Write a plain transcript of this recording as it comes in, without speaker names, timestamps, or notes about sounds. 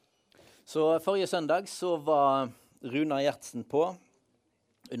Så forrige søndag så var Runar Gjertsen på,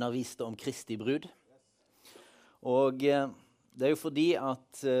 underviste om Kristi brud. Og det er jo fordi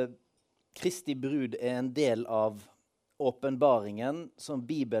at Kristi brud er en del av åpenbaringen som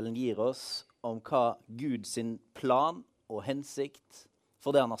Bibelen gir oss om hva Gud sin plan og hensikt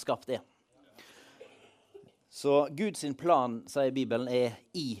for det han har skapt er. Så Gud sin plan, sier Bibelen, er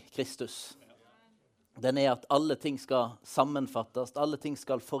i Kristus. Den er at alle ting skal sammenfattes, alle ting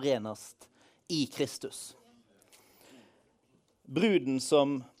skal forenes i Kristus. Bruden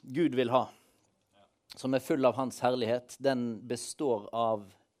som Gud vil ha, som er full av hans herlighet, den består av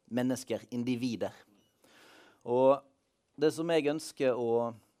mennesker, individer. Og det som jeg ønsker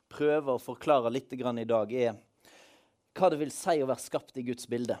å prøve å forklare litt grann i dag er hva det vil si å være skapt i Guds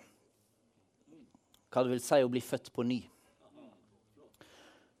bilde. Hva det vil si å bli født på ny.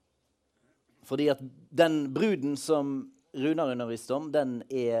 Fordi at den bruden som Runar underviste om, den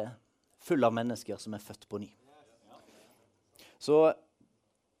er full av mennesker som er født på ny. Så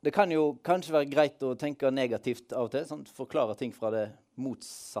det kan jo kanskje være greit å tenke negativt av og til, sånn, forklare ting fra det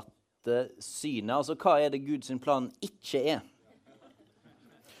motsatte synet. Altså, hva er det Guds plan ikke er?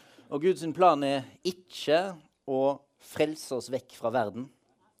 Og Guds plan er ikke å frelse oss vekk fra verden,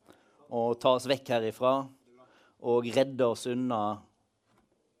 og ta oss vekk herifra, og redde oss unna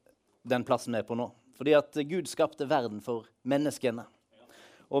den plassen vi er på nå. Fordi at Gud skapte verden for menneskene.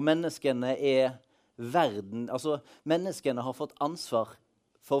 Og menneskene er verden, altså menneskene har fått ansvar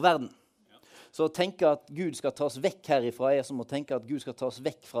for verden. Så å tenke at Gud skal ta oss vekk herifra er som å tenke at Gud skal ta oss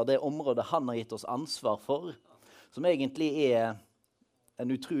vekk fra det området han har gitt oss ansvar for, som egentlig er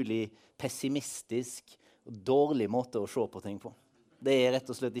en utrolig pessimistisk og dårlig måte å se på ting på. Det er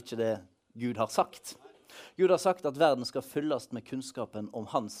rett og slett ikke det Gud har sagt. Gud har sagt at verden skal fylles med kunnskapen om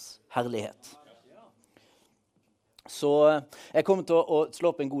hans herlighet. Så jeg kommer til å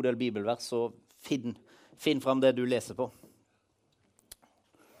slå opp en god del bibelvers, og finn fram det du leser på.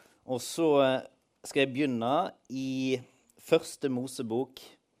 Og så skal jeg begynne i første Mosebok,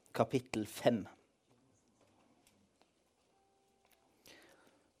 kapittel 5.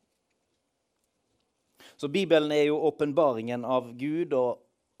 Så Bibelen er jo åpenbaringen av Gud,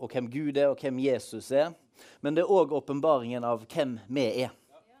 og hvem Gud er, og hvem Jesus er. Men det er også åpenbaringen av hvem vi er.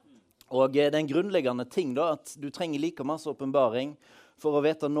 Og det er en grunnleggende ting da, at du trenger like masse åpenbaring for å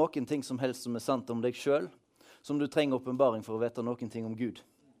vite noen ting som helst som er sant om deg selv, som du trenger åpenbaring for å vite noen ting om Gud.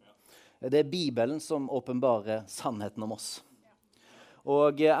 Det er Bibelen som åpenbarer sannheten om oss.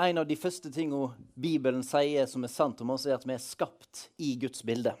 Og en av de første tingene Bibelen sier som er sant om oss, er at vi er skapt i Guds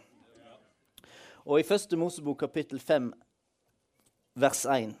bilde. Og i første Mosebok kapittel 5, vers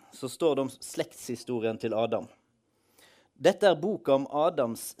 1, så står det om slektshistorien til Adam. Dette er boka om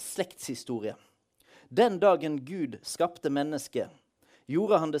Adams slektshistorie. Den dagen Gud skapte mennesket,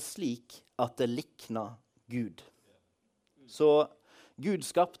 gjorde han det slik at det likna Gud. Så Gud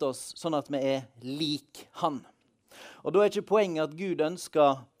skapte oss sånn at vi er lik han. Og da er ikke poenget at Gud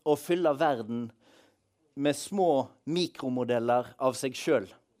ønsker å fylle verden med små mikromodeller av seg selv.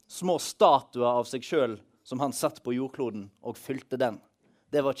 Små statuer av seg selv som han satt på jordkloden og fylte den.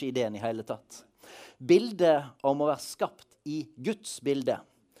 Det var ikke ideen i hele tatt. Bildet om å være skapt i Guds bilde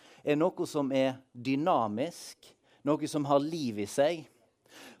er noe som er dynamisk, noe som har liv i seg.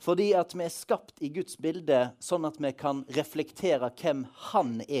 Fordi at vi er skapt i Guds bilde sånn at vi kan reflektere hvem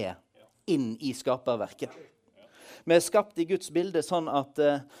han er inn i skaperverket. Vi er skapt i Guds bilde sånn at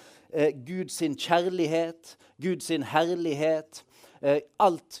Gud sin kjærlighet, Gud sin herlighet,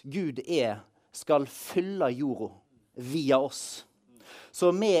 alt Gud er, skal fylle jorda via oss.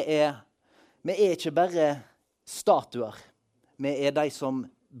 Så vi er ikke bare statuer. Vi er de som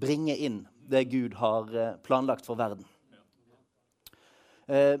bringer inn det Gud har planlagt for verden.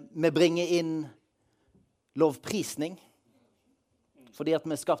 Vi bringer inn lovprisning, fordi at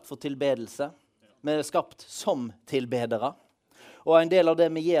vi er skapt for tilbedelse. Vi er skapt som tilbedere. Og en del av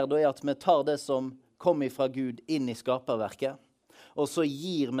det vi gjør, da er at vi tar det som kommer fra Gud inn i skaperverket, og så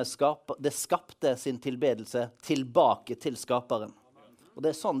gir vi det skapte sin tilbedelse tilbake til skaperen. Og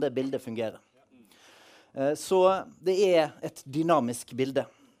det er sånn det bildet fungerer. Så det er et dynamisk bilde.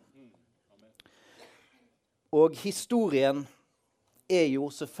 Og historien er jo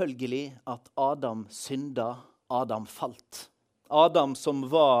selvfølgelig at Adam synda, Adam falt. Adam som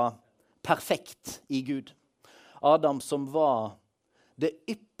var perfekt i Gud. Adam som var det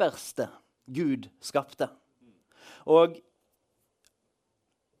ypperste Gud skapte. Og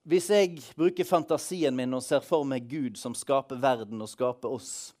hvis jeg bruker fantasien min og ser for meg Gud som skaper verden og skaper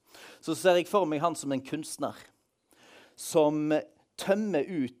oss, så ser jeg for meg han som en kunstner som tømmer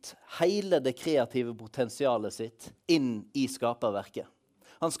ut hele det kreative potensialet sitt inn i skaperverket.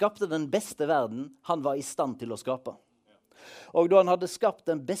 Han skapte den beste verden han var i stand til å skape. Og da han hadde skapt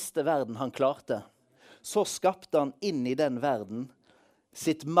den beste verden han klarte, så skapte han inn i den verden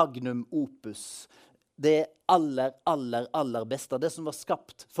sitt magnum opus. Det aller beste. Det som var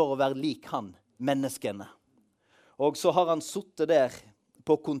skapt for å være lik han, menneskene. Og så har han suttet der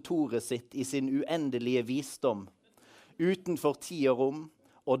på kontoret sitt i sin uendelige visdom, utenfor tid og rom,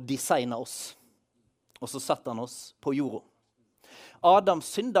 og designet oss. Og så satt han oss på jorda. Adam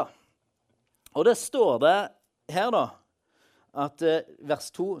synda. Og det står det her da, at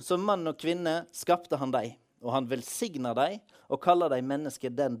vers 2, som mann og kvinne skapte han deg, og han velsigner deg, og kaller deg menneske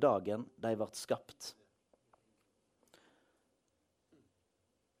den dagen de ble skapt.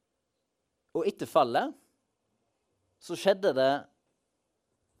 Og etter fallet, så skjedde det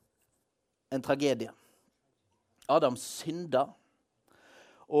en tragedie. Adam synda,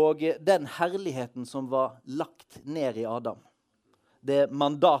 og den herligheten som var lagt ned i Adam, det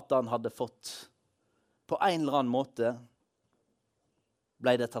mandatet han hadde fått, på en eller annen måte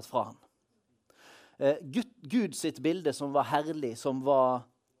ble det tatt fra han. Gud sitt bilde som var herlig, som var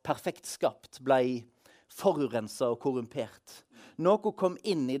perfekt skapt, ble forurenset og korrumpert. Noe kom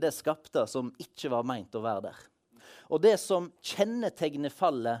inn i det skapte som ikke var meint å være der. Og det som kjennetegner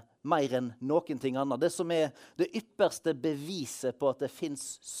fallet mer enn noen ting annet, det som er det ypperste beviset på at det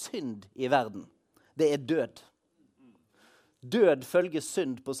finnes synd i verden, det er død. Død følger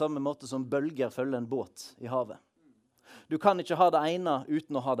synd på samme måte som bølger følger en båt i havet. Du kan ikke ha det ene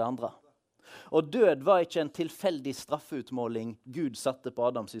uten å ha det andre. Og død var ikke en tilfeldig straffeutmåling Gud satte på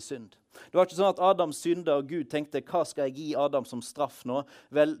Adams synd. Det var ikke sånn at Adam synda og Gud tenkte, hva skal jeg gi Adam som straff nå?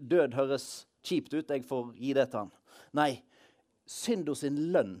 Vel, død høres kjipt ut, jeg får gi det til han. Nei, synda sin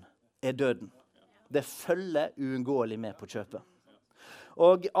lønn er døden. Det følger uunngåelig med på kjøpet.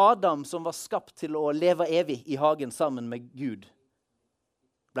 Og Adam, som var skapt til å leve evig i hagen sammen med Gud,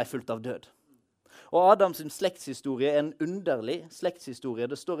 ble fulgt av død. Og Adams slektshistorie er en underlig slektshistorie.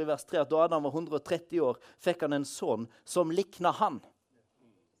 Det står i vers 3 at da Adam var 130 år, fikk han en son som likna han.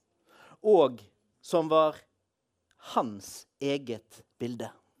 Og som var hans eget bilde.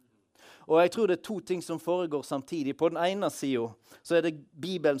 Og jeg tror det er to ting som foregår samtidig. På den ene siden så er det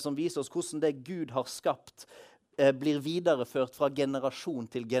Bibelen som viser oss hvordan det Gud har skapt blir videreført fra generasjon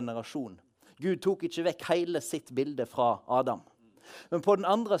til generasjon. Gud tok ikke vekk hele sitt bilde fra Adam. Men på den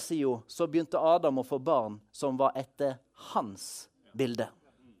andre siden så begynte Adam å få barn som var etter hans bilde.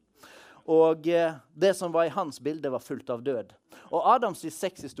 Og det som var i hans bilde var fullt av død. Og Adams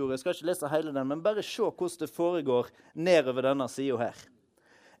sexhistorie, jeg skal ikke lese hele den, men bare se hvordan det foregår nedover denne siden her.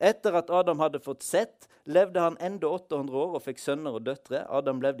 Etter at Adam hadde fått sett, levde han enda 800 år og fikk sønner og døtre.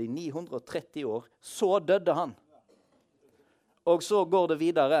 Adam levde i 930 år, så døde han. Og så går det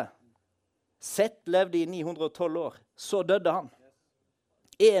videre. Sett levde i 912 år, så døde han.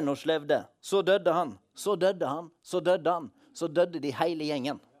 Enos levde, så døde han, så døde han, så døde han, så døde de hele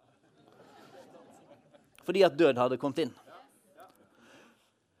gjengen. Fordi at død hadde kommet inn.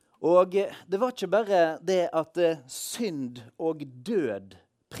 Og det var ikke bare det at synd og død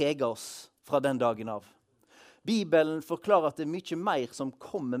preger oss fra den dagen av. Bibelen forklarer at det er mye mer som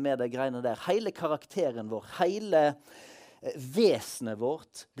kommer med de greiene der. Hele karakteren vår, hele vesenet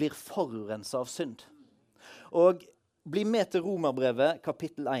vårt blir forurenset av synd. Og bli med til Romerbrevet,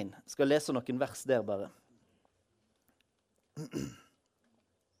 kapittel 1. Skal lese noen vers der bare.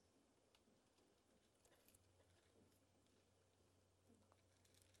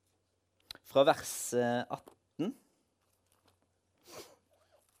 Fra vers 18.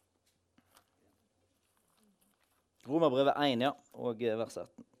 Romerbrevet 1, ja, og vers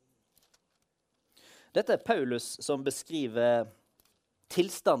 18. Dette er Paulus som beskriver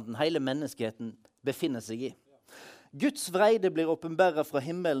tilstanden hele menneskeheten befinner seg i. Guds vreide blir åpenbæret fra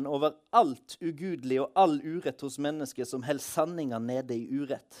himmelen over alt ugudelig og all urett hos mennesker som holder sanninga nede i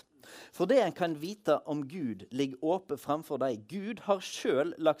urett. For det en kan vite om Gud ligger åpent framfor deg. Gud har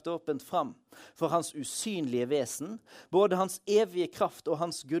selv lagt åpent fram for hans usynlige vesen. Både hans evige kraft og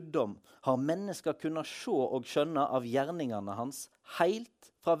hans guddom har mennesker kunnet se og skjønne av gjerningene hans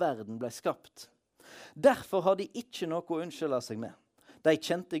helt fra verden ble skapt. Derfor har de ikke noe å unnskylde seg med. De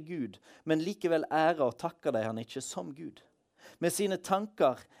kjente Gud, men likevel ære og takker de han ikke som Gud. Med sine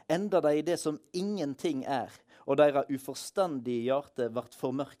tanker enda de i det som ingenting er, og deres uforstandige hjerte ble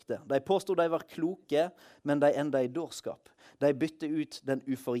formørkte. De påstod de var kloke, men de enda i dårskap. De bytte ut den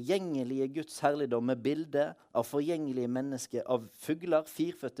uforgjengelige Guds herligdom med bilde av forgjengelige mennesker, av fugler,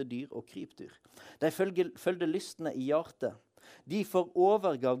 firføtte dyr og krypdyr. De følgde lystne i hjertet. De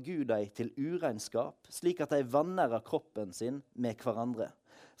overgav Gud deg til uregnskap, slik at de vannærer kroppen sin med hverandre.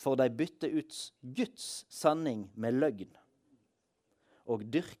 For de bytte ut Guds sanning med løgn, og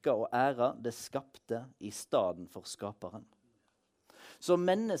dyrke og ære det skapte i stedet for skaperen. Så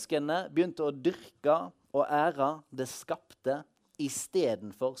menneskene begynte å dyrke og ære det skapte i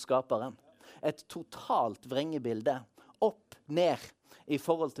stedet for skaperen. Et totalt vrengebilde, opp, ned, i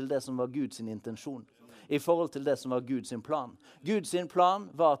forhold til det som var Guds intensjon. I forhold til det som var Guds plan. Guds plan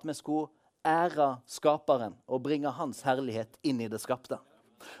var at vi skulle ære skaperen og bringe hans herlighet inn i det skapte.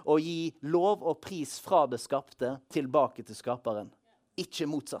 Og gi lov og pris fra det skapte tilbake til skaperen. Ikke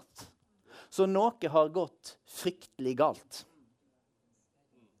motsatt. Så noe har gått fryktelig galt.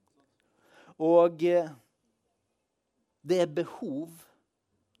 Og det er behov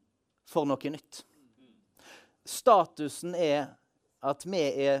for noe nytt. Statusen er at vi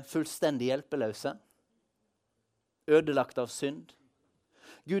er fullstendig hjelpeløse, ødelagt av synd.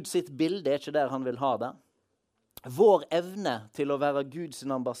 Gud sitt bilde er ikke der han vil ha det. Vår evne til å være Guds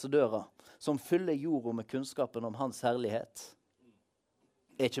ambassadører, som fyller jorda med kunnskapen om hans herlighet,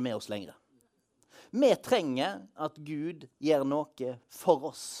 er ikke med oss lenger. Vi trenger at Gud gjør noe for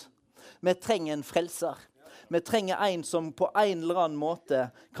oss. Vi trenger en frelser. Vi trenger en som på en eller annen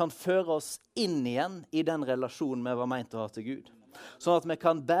måte kan føre oss inn igjen i den relasjonen vi var ment å ha til Gud. Sånn at vi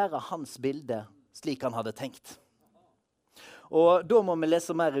kan bære hans bilde slik han hadde tenkt. Og da må vi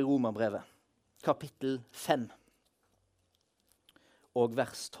lese mer i Romerbrevet, kapittel 5 og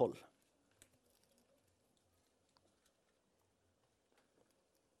vers 12.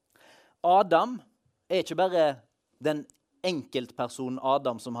 Adam er ikke bare den enkeltpersonen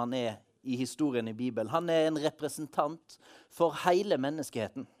Adam som han er i historien i Bibelen. Han er en representant for hele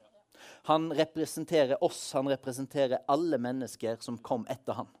menneskeheten. Han representerer oss, han representerer alle mennesker som kom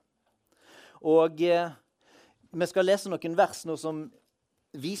etter han. Og vi skal lese noen vers nå som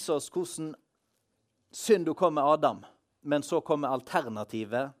viser oss hvordan synda kom med Adam, men så kommer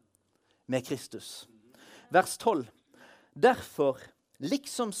alternativet med Kristus. Vers 12. Derfor,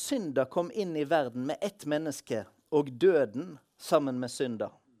 liksom synda kom inn i verden med ett menneske, og døden sammen med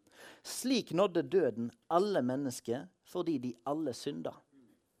synda. Slik nådde døden alle mennesker, fordi de alle synda.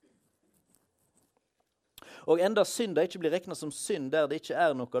 Og enda synda ikke blir regnet som synd der det ikke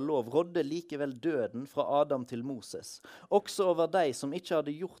er noe lov, rådde likevel døden fra Adam til Moses, også over de som ikke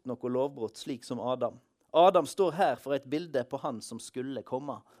hadde gjort noe lovbrott slik som Adam. Adam står her for et bilde på han som skulle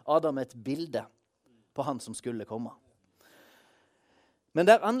komme. Adam er et bilde på han som skulle komme. Men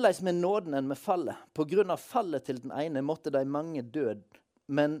det er annerledes med nåden enn med fallet. På grunn av fallet til den ene måtte de mange død,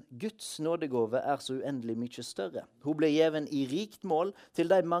 men Guds nådegave er så uendelig mye større. Hun ble gjeven i rikt mål til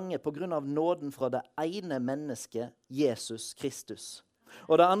de mange på grunn av nåden fra det ene mennesket, Jesus Kristus.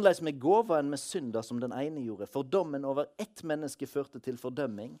 Og det er annerledes med gåva enn med synda som den ene gjorde. For dommen over ett menneske førte til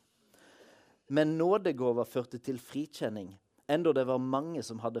fordømming, men nådegåva førte til frikjenning, enda det var mange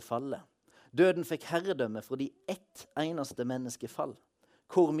som hadde fallet. Døden fikk herredømme fordi ett eneste menneske fall.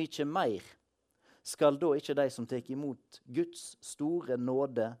 Hvor mye mer skal da ikke de som tek imot Guds store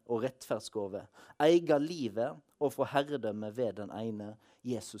nåde og rettferdsgåve eie livet og få herredømme ved den ene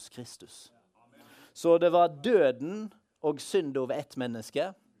Jesus Kristus? Så det var døden og synd over ett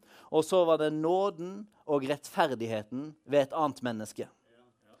menneske, og så var det nåden og rettferdigheten ved et annet menneske.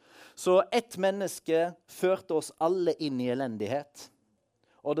 Så ett menneske førte oss alle inn i elendighet,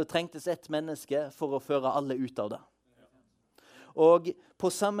 og det trengtes ett menneske for å føre alle ut av det. Og på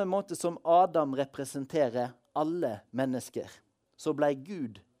samme måte som Adam representerer alle mennesker, så ble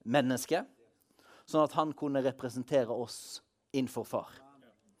Gud menneske, sånn at han kunne representere oss innenfor far.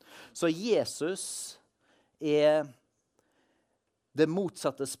 Så Jesus er det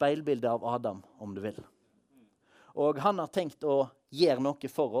motsatte speilbildet av Adam, om du vil. Og han har tenkt å gjøre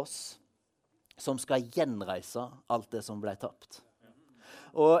noe for oss som skal gjenreise alt det som ble tapt.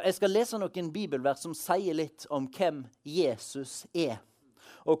 Og jeg skal lese noen bibelvers som sier litt om hvem Jesus er,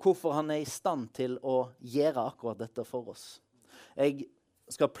 og hvorfor han er i stand til å gjøre akkurat dette for oss. Jeg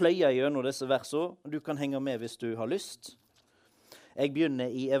skal pløye gjennom disse versene, og du kan henge med hvis du har lyst. Jeg begynner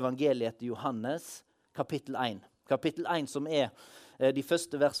i evangeliet til Johannes, kapittel 1. Kapittel 1 som er de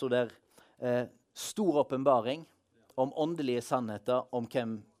første versene der stor åpenbaring om åndelige sannheter om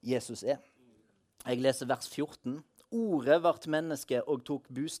hvem Jesus er. Jeg leser vers 14. Ordet vart menneske og tok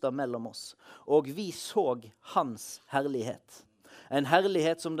bostad mellom oss, og vi såg hans herlighet. En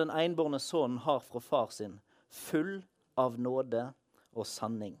herlighet som den enbårne sønnen har fra far sin, full av nåde og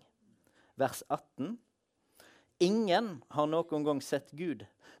sanning. Vers 18. Ingen har noen gang sett Gud,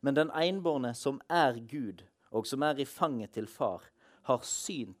 men den enbårne som er Gud, og som er i fanget til far, har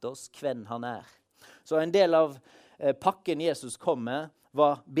synt oss hvem han er. Så en del av pakken Jesus kom med,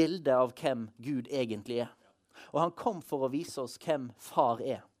 var bildet av hvem Gud egentlig er. Og han kom for å vise oss hvem far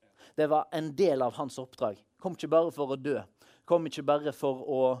er. Det var en del av hans oppdrag. Kom ikke bare for å dø. kom ikke bare for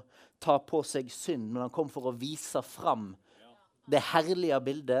å ta på seg synd, men han kom for å vise fram det herlige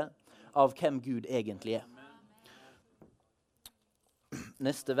bildet av hvem Gud egentlig er.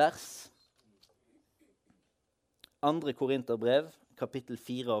 Neste vers. 2. Korinterbrev, kapittel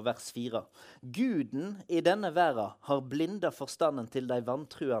 4 og vers 4. Guden i denne verden har blindet forstanden til de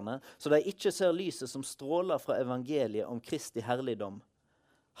vantruende, så de ikke ser lyset som stråler fra evangeliet om Kristi herligdom.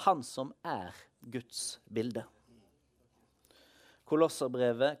 Han som er Guds bilde.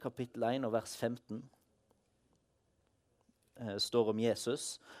 Kolosserbrevet, kapittel 1 og vers 15. Står om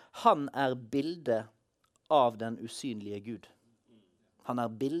Jesus. Han er bildet av den usynlige Gud. Han er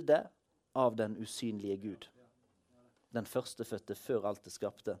bildet av den usynlige Gud. Den førstefødte før alt er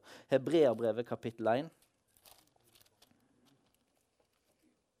skapte. Hebreerbrevet kapittel 1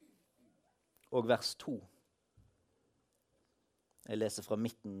 og vers 2. Jeg leser fra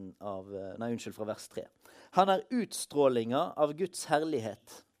fra vers 3. Han er utstrålinga av Guds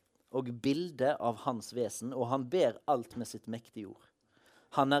herlighet og bilde av hans vesen, og han ber alt med sitt mektige ord.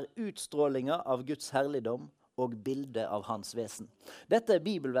 Han er utstrålinga av Guds herligdom og bilde av hans vesen. Dette er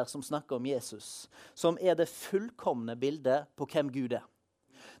bibelvers som snakker om Jesus, som er det fullkomne bildet på hvem Gud er.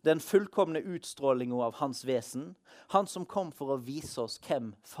 Den fullkomne utstrålinga av hans vesen, han som kom for å vise oss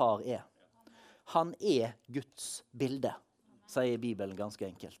hvem far er. Han er Guds bilde, sier Bibelen ganske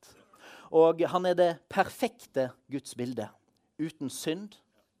enkelt. Og han er det perfekte Guds bilde, uten synd,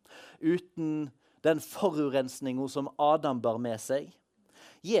 uten den forurensningen som Adam bar med seg.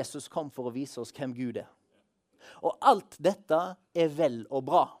 Jesus kom for å vise oss hvem Gud er. Og alt dette er vel og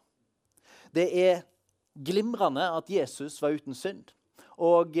bra. Det er glimrende at Jesus var uten synd,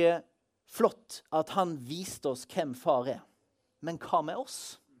 og flott at han viste oss hvem far er. Men hva med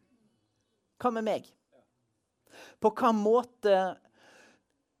oss? Hva med meg? På hva måte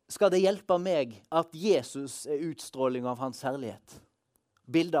skal det hjelpe meg at Jesus er utstråling av hans herlighet?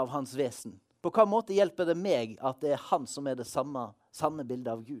 Bildet av hans vesen. På hva måte hjelper det meg at det er han som er det sanne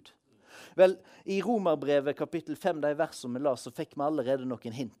bildet av Gud? Vel, i Romerbrevet kapittel 5, de vers som vi la, så fikk vi allerede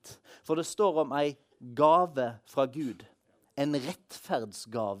noen hint. For det står om ei gave fra Gud. En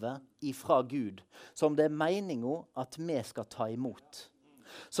rettferdsgave ifra Gud, som det er meningen at vi skal ta imot.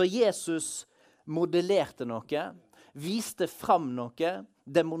 Så Jesus modellerte noe, viste fram noe,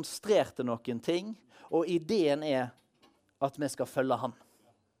 demonstrerte noen ting, og ideen er at vi skal følge han.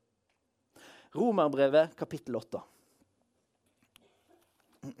 Romerbrevet kapittel 8.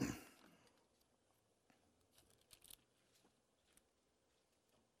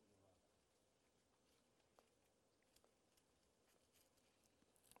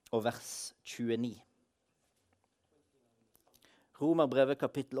 Og vers 29. Romerbrevet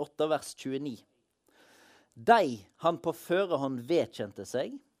kapittel 8, vers 29. De han på førehånd vedkjente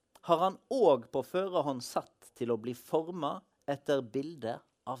seg, har han også på førehånd satt til å bli formet etter bildet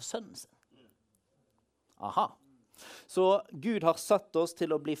av sønnen sin. Aha. Så Gud har satt oss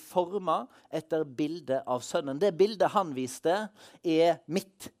til å bli formet etter bildet av sønnen. Det bildet han viste er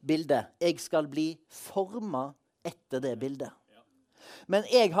mitt bilde. Jeg skal bli formet etter det bildet. Men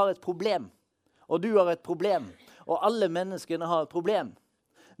jeg har et problem, og du har et problem, og alle menneskene har et problem.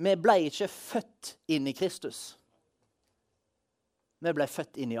 Vi ble ikke født inn i Kristus. Vi ble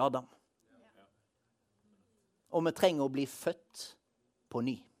født inn i Adam. Og vi trenger å bli født på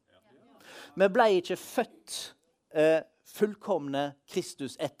ny. Vi ble ikke født fullkomne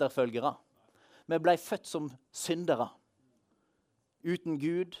Kristus-etterfølgere. Vi ble født som syndere. Uten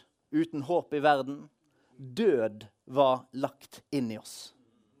Gud, uten håp i verden. Død var lagt inn i oss.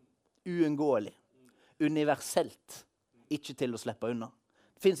 Uunngåelig. Universelt. Ikke til å slippe unna.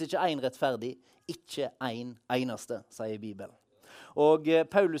 Det finnes ikke en rettferdig, ikke en eneste, sier Bibelen. Og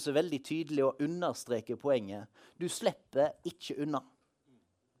Paulus er veldig tydelig og understreker poenget. Du slipper ikke unna.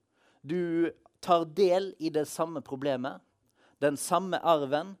 Du tar del i det samme problemet, den samme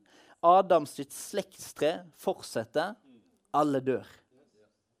arven. Adams sitt slektstre fortsetter, alle dør.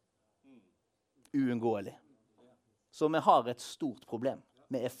 Uunngåelig. Så vi har et stort problem.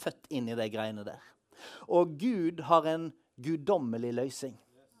 Vi er født inn i de greiene der. Og Gud har en guddommelig løsning.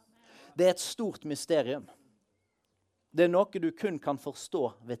 Det er et stort mysterium. Det er noe du kun kan forstå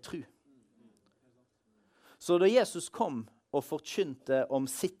ved tro. Så da Jesus kom og forkynte om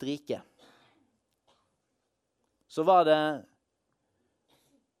sitt rike, så var det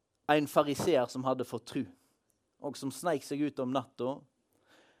en fariseer som hadde fått tro, og som sneik seg ut om natta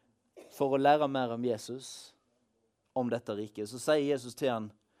for å lære mer om Jesus, om dette riket. Så sier Jesus til han,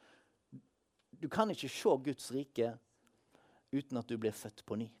 du kan ikke se Guds rike uten at du blir født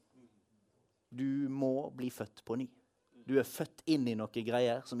på ny. Du må bli født på ny. Du er født inn i noen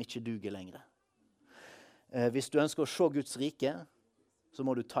greier som ikke duger lenger. Hvis du ønsker å se Guds rike, så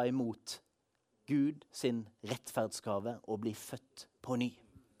må du ta imot Gud sin rettferdsgave og bli født på ny.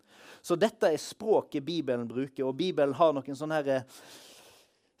 Så dette er språket Bibelen bruker, og Bibelen har noen sånne her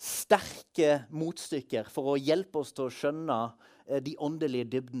sterke motstykker for å hjelpe oss til å skjønne de åndelige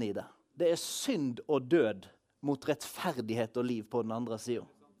dybdene i det. Det er synd og død mot rettferdighet og liv på den andre siden.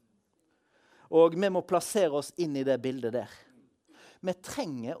 Og vi må plassere oss inn i det bildet der. Vi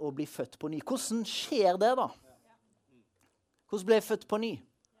trenger å bli født på ny. Hvordan skjer det da? Hvordan ble jeg født på ny?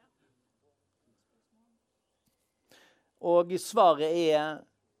 Og svaret er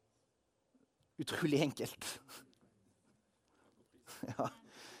utrolig enkelt. Ja.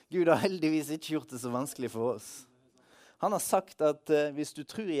 Gud har heldigvis ikke gjort det så vanskelig for oss. Han har sagt at hvis du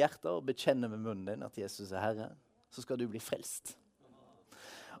tror i hjertet og bekjenner med munnen din at Jesus er Herre, så skal du bli frelst.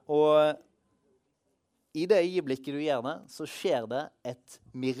 Og i det øyeblikket du gjør det, så skjer det et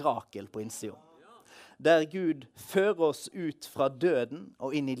mirakel på innsiden. Der Gud fører oss ut fra døden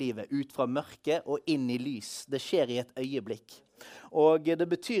og inn i livet, ut fra mørket og inn i lys. Det skjer i et øyeblikk. Og det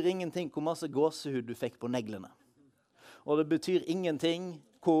betyr ingenting hvor masse gåsehud du fikk på neglene. Og det betyr ingenting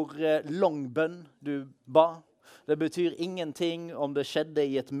hvor lang bønn du ba. Det betyr ingenting om det skjedde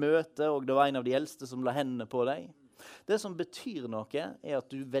i et møte, og det var en av de eldste som la hendene på deg. Det som betyr noe, er at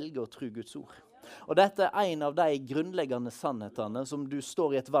du velger å tro Guds ord. Og dette er en av de grunnleggende sannhetene som du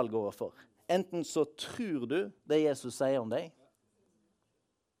står i et valg overfor. Enten så tror du det Jesus sier om deg,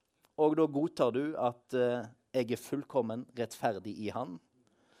 og da godtar du at jeg er fullkommen rettferdig i han,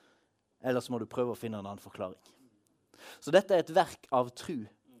 eller så må du prøve å finne en annen forklaring. Så dette er et verk av tro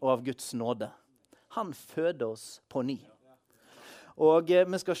og av Guds nåde. Han føder oss på ny. Og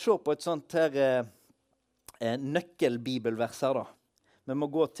vi skal se på et sånt her nøkkelbibelvers her da. Vi må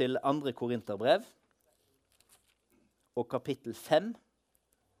gå til 2. Korinterbrev og kapittel 5.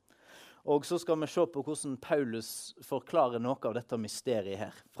 Og så skal vi se på hvordan Paulus forklarer noe av dette mysteriet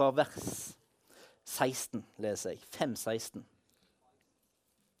her. Fra vers 16 leser jeg. 5:16.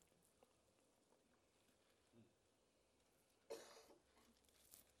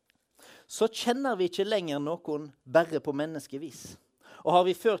 Så kjenner vi ikke lenger noen bare på menneskevis. Og har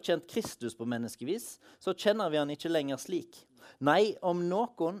vi før kjent Kristus på menneskevis, så kjenner vi han ikke lenger slik. Nei, om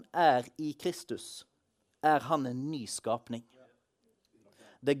noen er i Kristus, er han en ny skapning.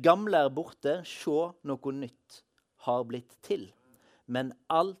 Det gamle er borte, se noe nytt har blitt til. Men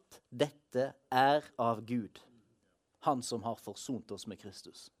alt dette er av Gud, han som har forsont oss med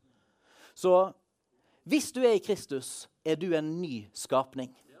Kristus. Så hvis du er i Kristus, er du en ny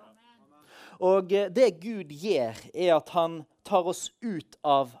skapning. Og det Gud gjør er at han tar oss ut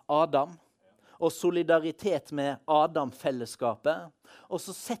av Adam og solidaritet med Adam-fellesskapet, og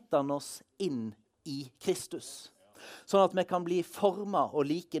så setter han oss inn i Kristus. Sånn at vi kan bli formet og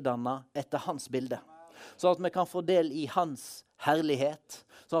likedannet etter hans bilde. Sånn at vi kan få del i hans herlighet.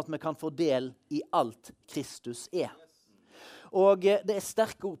 Sånn at vi kan få del i alt Kristus er. Og det er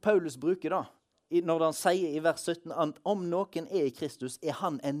sterke ord Paulus bruker da, når han sier i vers 17 at om noen er i Kristus, er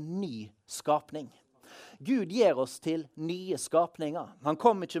han en ny skapning. Gud gir oss til nye skapninger. Han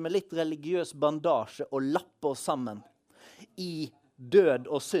kommer ikke med litt religiøs bandasje og lapper oss sammen i død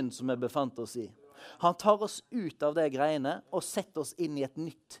og synd som vi befant oss i. Han tar oss ut av det greiene og setter oss inn i et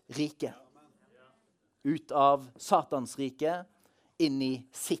nytt rike. Ut av Satans rike, inn i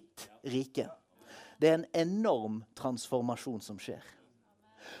sitt rike. Det er en enorm transformasjon som skjer.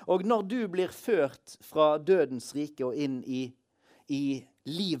 Og når du blir ført fra dødens rike og inn i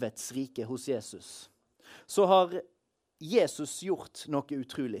livets rike hos Jesus, så har Jesus gjort noe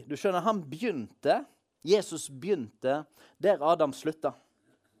utrolig. Du skjønner, Jesus begynte der Adam slutta.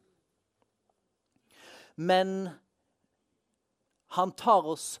 Men han tar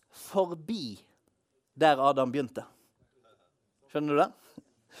oss forbi der Adam begynte. Skjønner du det?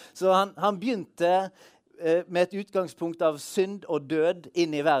 Så han begynte med et utgangspunkt av synd og død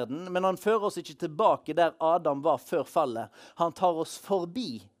inn i verden, men han fører oss ikke tilbake der Adam var før fallet. Han tar oss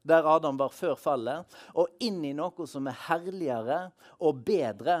forbi der Adam var før fallet, og inn i noe som er herligere og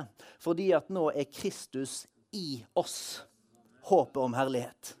bedre, fordi at nå er Kristus i oss, håpet om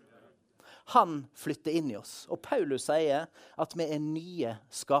herlighet. Han flytter inn i oss, og Paulus sier at vi er nye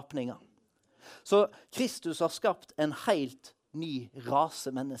skapninger. Så Kristus har skapt en helt ny rase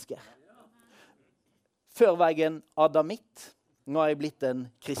mennesker. Før var jeg en adamitt, nå har jeg blitt en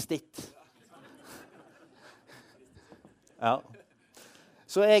kristitt. Ja.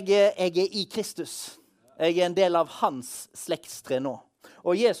 Så jeg er i Kristus. Jeg er en del av hans slektstre nå.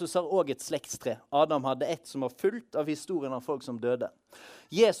 Og Jesus har også et slektstre. Adam hadde ett som var fullt av historien om folk som døde.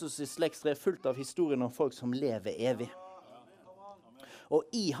 Jesus' slektstre er fullt av historien om folk som lever evig. Og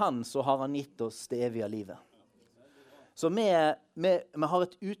i han så har han gitt oss det evige livet. Så vi har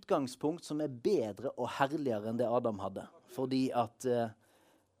et utgangspunkt som er bedre og herligere enn det Adam hadde. Fordi at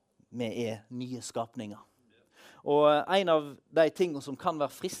vi er nye skapninger. Og en av de tingene som kan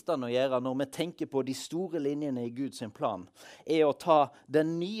være fristende å gjøre når vi tenker på de store linjene i Guds plan, er å ta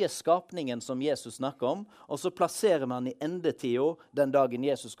den nye skapningen som Jesus snakker om, og så plasserer man i endetiden den dagen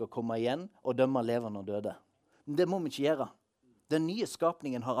Jesus skal komme igjen og dømme levende og døde. Det må vi ikke gjøre. Den nye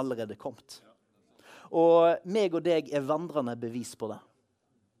skapningen har allerede kommet. Og meg og deg er vandrende bevis på det.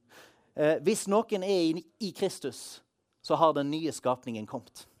 Hvis noen er i Kristus, så har den nye skapningen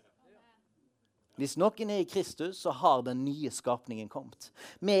kommet. Hvis noen er i Kristus, så har den nye skapningen kommet.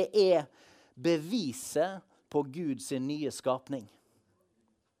 Vi er beviset på Guds nye skapning.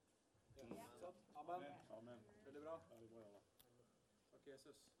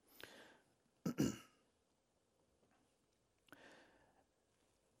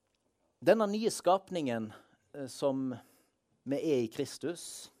 Denne nye skapningen som vi er i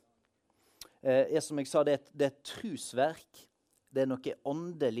Kristus, er som jeg sa, det er et trosverk. Det er noe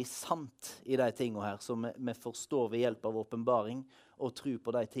åndelig sant i de tingene her, som vi forstår ved hjelp av åpenbaring og tro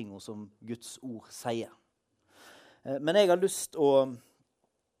på de tingene som Guds ord sier. Men jeg har lyst å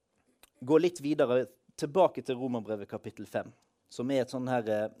gå litt videre tilbake til Romerbrevet kapittel 5, som er et sånn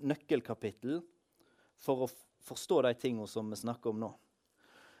her nøkkelkapittel for å forstå de tingene som vi snakker om nå.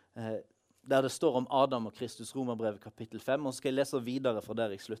 Der det står om Adam og Kristus, Romerbrevet kapittel 5, og så skal jeg lese videre fra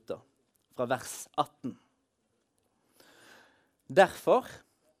der jeg slutter, fra vers 18. Derfor,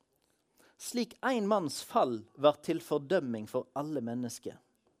 slik en manns fall var til fordømming for alle mennesker,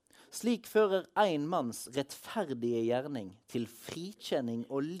 slik fører en manns rettferdige gjerning til frikjenning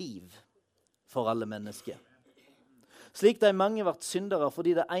og liv for alle mennesker. Slik de mange vart syndere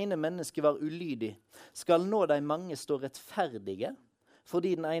fordi det ene mennesket var ulydig, skal nå de mange stå rettferdige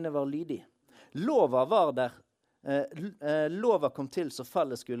fordi den ene var lydig. Lova kom til så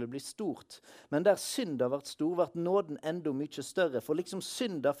fallet skulle bli stort, men der synda vart stor, vart nåden enda mye større. For liksom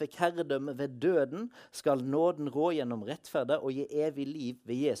synda fikk herredømme ved døden, skal nåden rå gjennom rettferdet og gi evig liv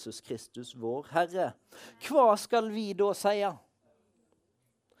ved Jesus Kristus, vår Herre. Hva skal vi da sige?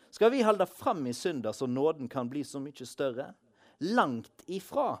 Skal vi holde fram i synda så nåden kan bli så mye større? Langt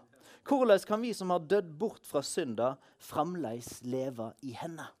ifra. Hvordan kan vi som har dødd bort fra synda, fremleis leve i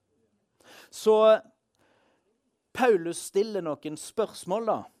henne? Så Paulus stiller noen spørsmål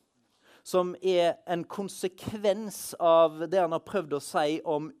da, som er en konsekvens av det han har prøvd å si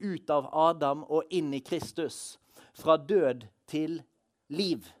om ut av Adam og inn i Kristus, fra død til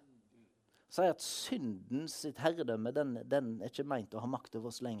liv. Sier at synden sitt herredømme, den er ikke meint å ha makt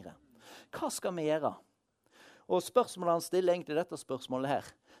over oss lenger. Hva skal vi gjøre? Og spørsmålet han stiller egentlig dette spørsmålet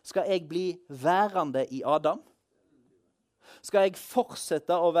her. Skal jeg bli værende i Adam? Skal jeg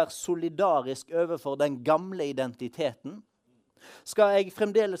fortsette å være solidarisk overfor den gamle identiteten? Skal jeg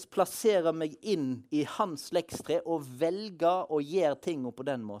fremdeles plassere meg inn i hans slektstre og velge å gjøre tingene på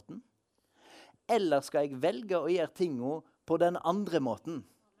den måten? Eller skal jeg velge å gjøre tingene på den andre måten?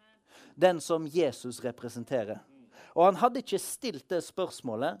 Den som Jesus representerer. Og han hadde ikke stilt det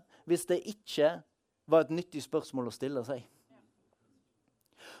spørsmålet hvis det ikke var et nyttig spørsmål å stille seg.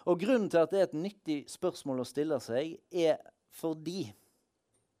 Og grunnen til at det er et nyttig spørsmål å stille seg er fordi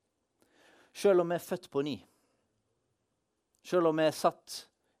selv om vi er født på ny, selv om vi er satt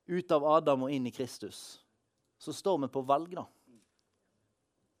ut av Adam og inn i Kristus, så står vi på valg da.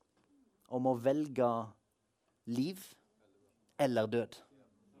 Om å velge liv eller død.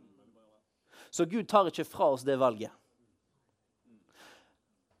 Så Gud tar ikke fra oss det valget.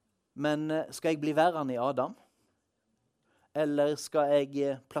 Men skal jeg bli værende i Adam? Eller skal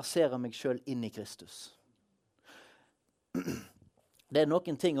jeg plassere meg selv inn i Kristus? Det er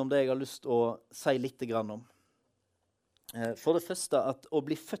noen ting om det jeg har lyst til å si litt grann om. For det første at å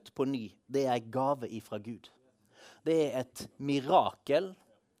bli født på ny, det er en gave ifra Gud. Det er et mirakel.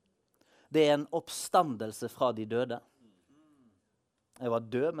 Det er en oppstandelse fra de døde. Jeg var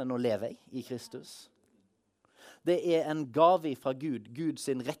død, men nå lever jeg i Kristus. Det er en gave fra Gud, Guds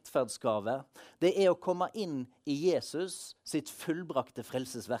rettferdsgave. Det er å komme inn i Jesus sitt fullbrakte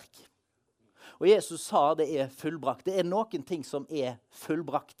frelsesverk. Og Jesus sa det er fullbrakt. Det er noen ting som er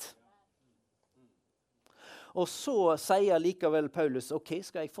fullbrakt. Og så sier likevel Paulus, ok,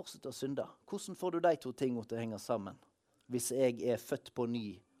 skal jeg fortsette å synde? Hvordan får du de to tingene til å henge sammen? Hvis jeg er født på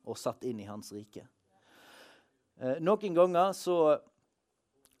ny og satt inn i hans rike. Noen ganger så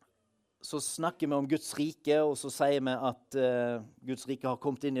snakker vi om Guds rike, og så sier vi at Guds rike har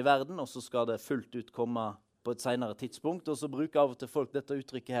kommet inn i verden, og så skal det fullt ut komme på et senere tidspunkt. Og så bruker av og til folk dette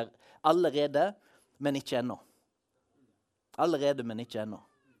uttrykket her allerede, men ikke ennå. Allerede, men ikke ennå.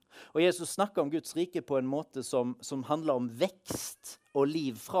 Og Jesus snakker om Guds rike på en måte som handler om vekst og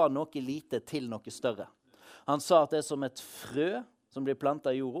liv fra noe lite til noe større. Han sa at det er som et frø som blir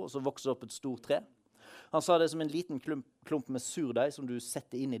plantet i jorda, og så vokser opp et stort tre. Han sa det er som en liten klump med surdeig som du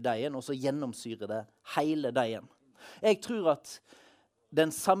setter inn i deigen, og så gjennomsyrer det hele deigen. Jeg tror at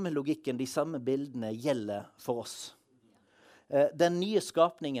den samme logikken, de samme bildene gjelder for oss. Den nye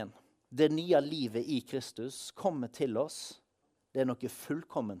skapningen, det nye livet i Kristus kommer til oss. Det er noe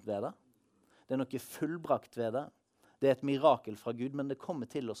fullkomment ved det. Det er noe fullbrakt ved det. Det er et mirakel fra Gud, men det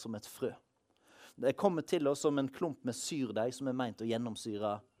kommer til oss som et frø. Det kommer til oss som en klump med surdeig som er meint å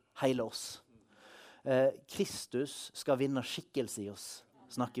gjennomsyre hele oss. Kristus skal vinne skikkelse i oss,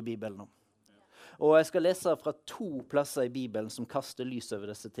 snakker Bibelen om. Og jeg skal lese fra 2 plasser i Bibelen som kaster lys over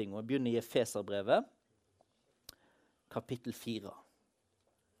disse tingene. Jeg begynner i Efeserbrevet, kapittel 4.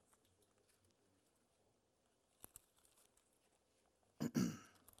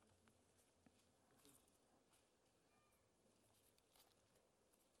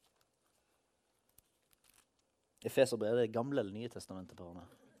 Efeserbrevet er det gamle eller nye testamentet på henne.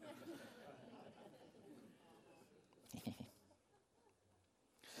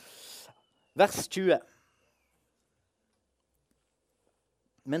 Vers 20.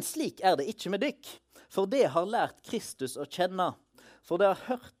 Men slik er det ikke med dykk, for det har lært Kristus å kjenne. For det har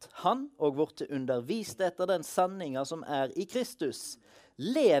hørt han og vært undervist etter den sanninga som er i Kristus.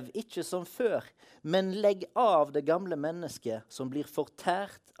 Lev ikke som før, men legg av det gamle mennesket som blir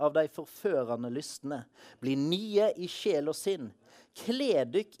fortært av de forførende lystne. Bli nye i sjel og sinn. Kle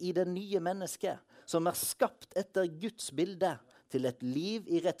dykk i det nye mennesket, som er skapt etter Guds bilde, til et liv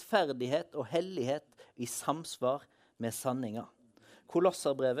i rettferdighet og hellighet i samsvar med sanninga.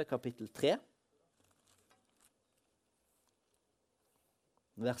 Kolosserbrevet kapittel 3,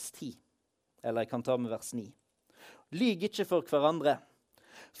 vers 10. Eller jeg kan ta med vers 9. Lyg ikke for hverandre,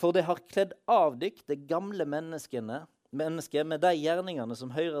 for det har kledd av dykk det gamle mennesket med de gjerningene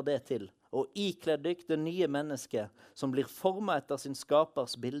som hører det til, og ikledd dykk det nye mennesket som blir formet etter sin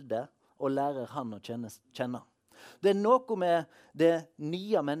skapers bilde og lærer han å kjenne. Det er noe med det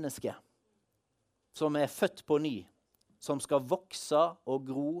nye mennesket som er født på ny, som skal vokse og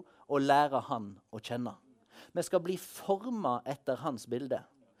gro og lære han å kjenne. Vi skal bli formet etter hans bilde.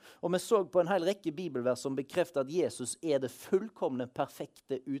 Og vi så på en hel rekke bibelvers som bekrefter at Jesus er det fullkomne,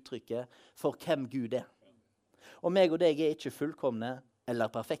 perfekte uttrykket for hvem Gud er. Og meg og deg er ikke fullkomne eller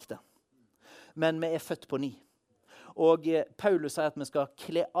perfekte, men vi er født på ny. Og Paulus sier at vi skal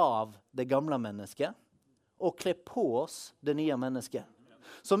kle av det gamle mennesket og kle på oss det nye mennesket.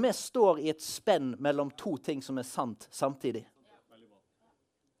 Så vi står i et spenn mellom 2 ting som er sant samtidig.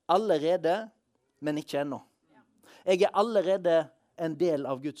 Allerede, men ikke ennå. Jeg er allerede en del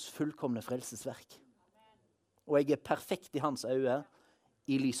av Guds fullkomne frelsesverk. Og jeg er perfekt i hans øyne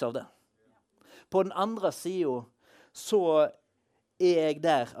i lys av det. På den andre siden så er jeg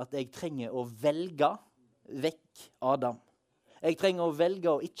der at jeg trenger å velge vekk Adam. Jeg trenger å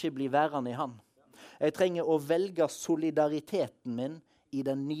velge å ikke bli værende i han. Jeg trenger å velge solidariteten min i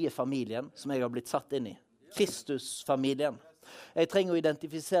den nye familien som jeg har blitt satt inn i. Kristusfamilien. Jeg trenger å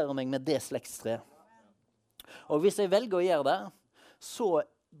identifisere meg med det slektstreet. Og hvis jeg velger å gjøre det, så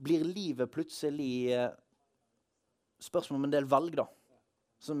blir livet plutselig spørsmål om en del valg da,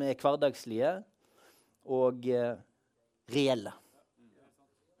 som er hverdagslige og reelle.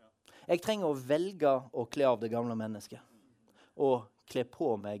 Jeg trenger å velge å kle av det gamle mennesket og kle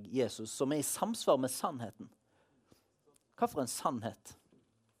på meg Jesus, som er i samsvar med sannheten. Hva for en sannhet?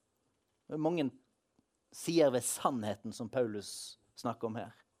 Det er mange sider ved sannheten som Paulus snakker om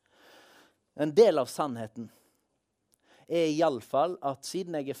her. En del av sannheten er i alle fall at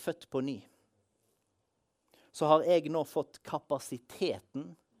siden jeg er født på ny, så har jeg nå fått kapasiteten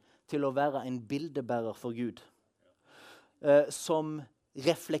til å være en bildebærer for Gud, som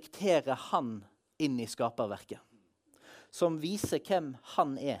reflekterer han inn i skaperverket, som viser hvem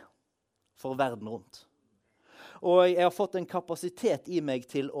han er for verden rundt. Og jeg har fått en kapasitet i meg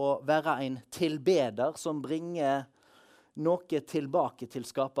til å være en tilbeder som bringer noe tilbake til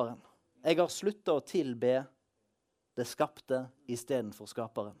skaperen. Jeg har sluttet å tilbe det skapte i stedet for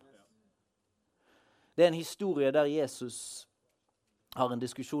skaperen. Det er en historie der Jesus har en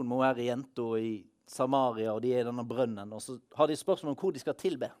diskusjon med henne jenta i Samaria, og de er i denne brønnen, og så har de spørsmål om hvor de skal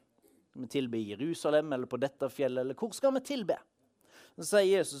tilbe. Skal vi tilbe i Jerusalem, eller på dette fjellet, eller hvor skal vi tilbe? Så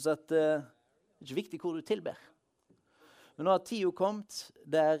sier Jesus at det er ikke viktig hvor du tilber. Men nå har tiden kommet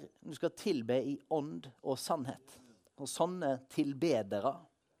der du skal tilbe i ånd og sannhet. Og sånne tilbedere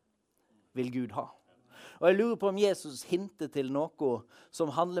vil Gud ha. Og jeg lurer på om Jesus hinter til noe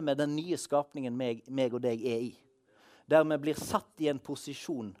som handler med den nye skapningen meg og deg er i. der vi blir satt i en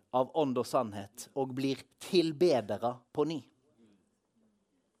posisjon av ånd og sannhet, og blir tilbedere på ny.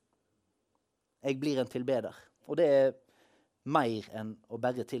 Jeg blir en tilbeder, og det er mer enn å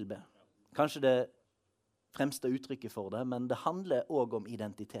bare tilbe. Kanskje det fremste uttrykket for det, men det handler også om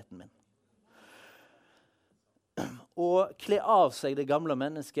identiteten min. Å kle av seg det gamle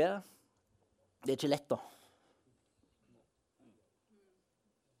mennesket, det er ikke lett da.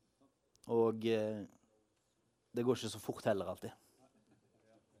 Og det går ikke så fort heller alltid.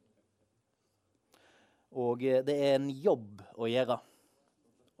 Og det er en jobb å gjøre.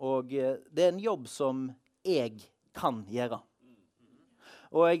 Og det er en jobb som jeg kan gjøre.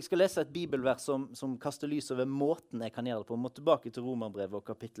 Og jeg skal lese et bibelvers som kaster lys over måten jeg kan gjøre det på. Jeg må tilbake til Romerbrevet og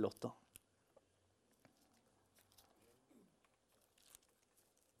kapittel 8.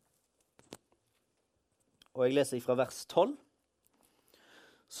 Og jeg leser fra vers 12.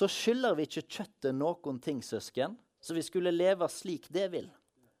 Så skylder vi ikke kjøttet noen ting, søsken, så vi skulle leve slik det vil.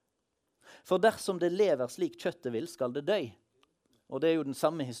 For dersom det lever slik kjøttet vil, skal det dø. Og det er jo den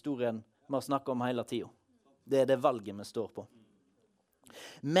samme historien vi har snakket om hele tiden. Det er det valget vi står på.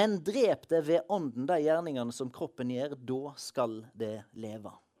 Men drep det ved ånden de gjerningene som kroppen gjør, da skal det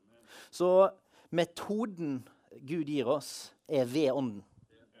leve. Så metoden Gud gir oss er ved ånden.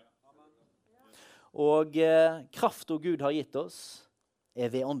 Og kraften Gud har gitt oss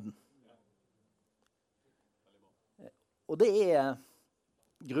er ved ånden. Og det er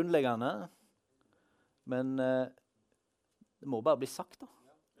grunnleggende, men det må bare bli sagt da.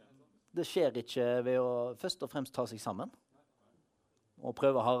 Det skjer ikke ved å først og fremst ta seg sammen og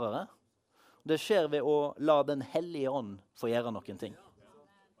prøve hardere. Det skjer ved å la den hellige ånd få gjøre noen ting.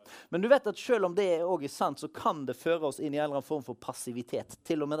 Men du vet at selv om det også er sant, så kan det føre oss inn i en eller annen form for passivitet,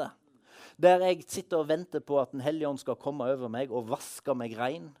 til og med det. Der jeg sitter og venter på at den hellige ånd skal komme over meg og vaske meg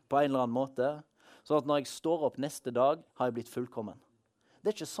rein på en eller annen måte, sånn at når jeg står opp neste dag, har jeg blitt fullkommen.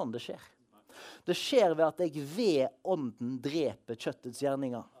 Det er ikke sånn det skjer. Det skjer ved at jeg ved ånden dreper kjøttets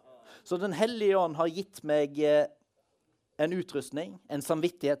gjerninger. Så den hellige ånd har gitt meg en utrustning, en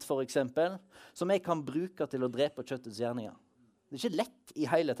samvittighet for eksempel, som jeg kan bruke til å drepe kjøttets gjerninger. Det er ikke lett i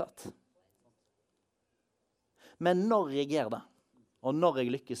hele tatt. Men når jeg gjør det, og når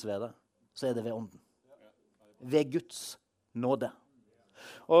jeg lykkes ved det, så er det ved ånden. Ved Guds nåde.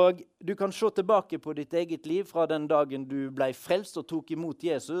 Og du kan se tilbake på ditt eget liv fra den dagen du ble frelst og tok imot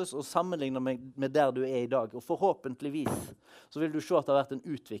Jesus, og sammenligne med der du er i dag. Og forhåpentligvis så vil du se at det har vært en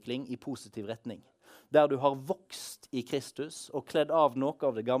utvikling i positiv retning. Der du har vokst i Kristus og kledd av noe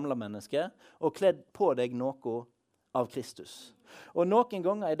av det gamle mennesket, og kledd på deg noe av Kristus. Og noen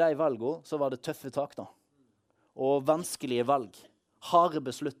ganger i de valgene så var det tøffe tak da. Og vanskelige valg. Harde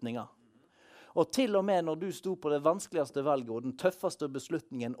beslutninger. Og til og med når du sto på det vanskeligste valget og den tøffeste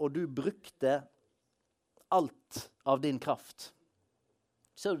beslutningen, og du brukte alt av din kraft,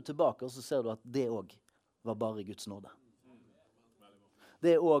 ser du tilbake og så ser du at det også var bare Guds nåde.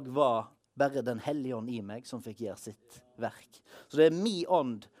 Det også var bare den hellige ånd i meg som fikk gjøre sitt verk. Så det er min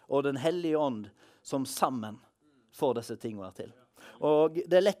ånd og den hellige ånd som sammen får disse tingene til. Og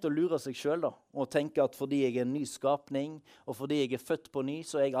det er lett å lure seg selv da, og tenke at fordi jeg er en ny skapning, og fordi jeg er født på ny,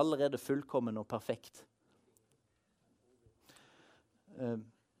 så er jeg allerede fullkommen og perfekt.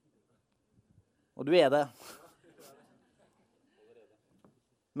 Og du er det.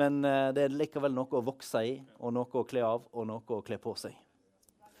 Men det er likevel noe å vokse i, og noe å kle av, og noe å kle på seg.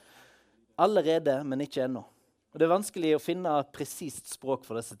 Allerede, men ikke ennå. Og det er vanskelig å finne et presist språk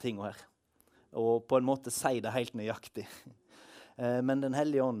for disse tingene her, og på en måte si det helt nøyaktig. Men den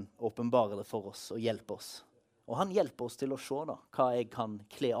hellige ånd åpenbarer det for oss og hjelper oss. Og han hjelper oss til å se da, hva jeg kan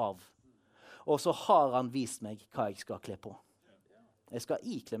kle av. Og så har han vist meg hva jeg skal kle på. Jeg skal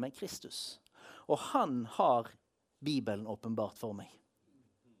ikle meg Kristus. Og han har Bibelen åpenbart for meg.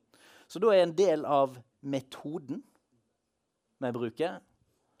 Så da er en del av metoden vi bruker,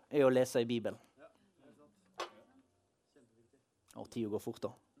 er å lese i Bibelen. Og tiden går fort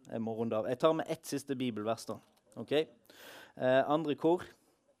da. Jeg må runde av. Jeg tar med ett siste bibelvers da. Ok? Andre kor.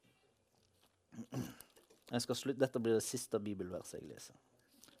 Jeg skal slutte. Dette blir det siste bibelverset jeg leser.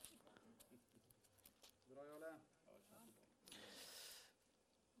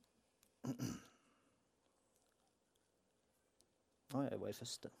 Jeg var i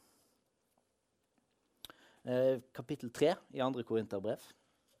første. Kapittel 3 i andre Korinterbrev.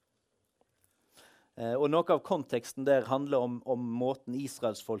 Og noe av konteksten der handler om måten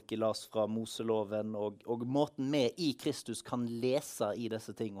Israelsfolket las fra Moseloven, og måten vi i Kristus kan lese i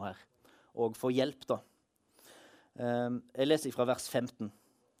disse tingene her, og få hjelp da. Jeg leser fra vers 15,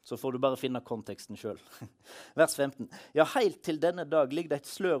 så får du bare finne konteksten selv. Vers 15. Ja, helt til denne dag ligger det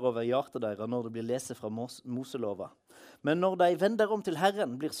et slør over hjertet deres når det blir leset fra Moselova. Men når de vender om til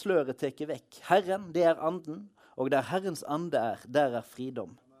Herren, blir sløret teket vekk. Herren, det er anden, og der Herrens ande er, der er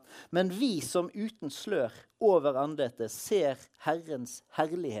fridom. Men vi som uten slør over andetet ser Herrens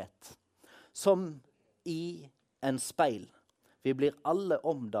herlighet, som i en speil. Vi blir alle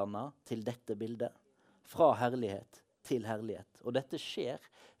omdannet til dette bildet, fra herlighet til herlighet. Og dette skjer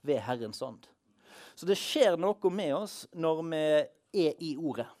ved Herrens ånd. Så det skjer noe med oss når vi er i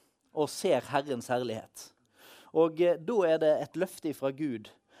ordet og ser Herrens herlighet. Og da er det et løfte fra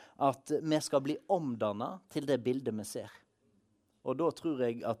Gud at vi skal bli omdannet til det bildet vi ser. Og da tror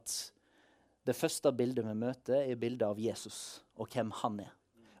jeg at det første bildet vi møter er bildet av Jesus og hvem han er.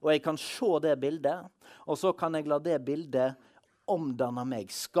 Og jeg kan se det bildet, og så kan jeg la det bildet omdanne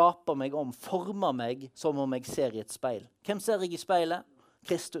meg, skape meg om, forme meg som om jeg ser i et speil. Hvem ser jeg i speilet?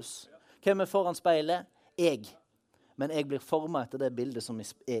 Kristus. Hvem er foran speilet? Jeg. Men jeg blir formet etter det bildet som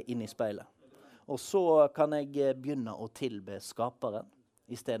er inne i speilet. Og så kan jeg begynne å tilbe skaperen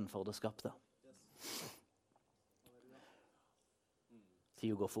i stedet for det skapte.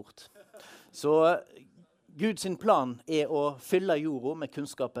 Tiden går fort. Så Guds plan er å fylle jorda med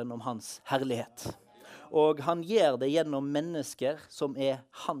kunnskapen om hans herlighet. Og han gjør det gjennom mennesker som er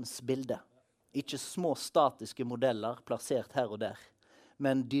hans bilde. Ikke små statiske modeller plassert her og der,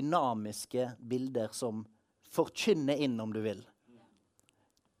 men dynamiske bilder som forkynner inn, om du vil,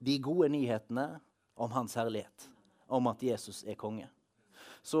 de gode nyhetene om hans herlighet, om at Jesus er konge.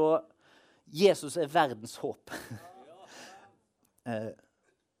 Så Jesus er verdens håp.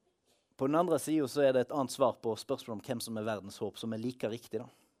 På den andre siden så er det et annet svar på spørsmålet om hvem som er verdens håp, som er like riktig da.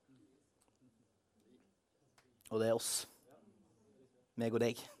 Og det er oss. Meg og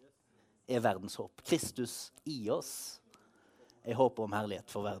deg er verdens håp. Kristus i oss er håpet om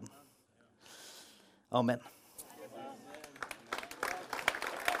herlighet for verden. Amen.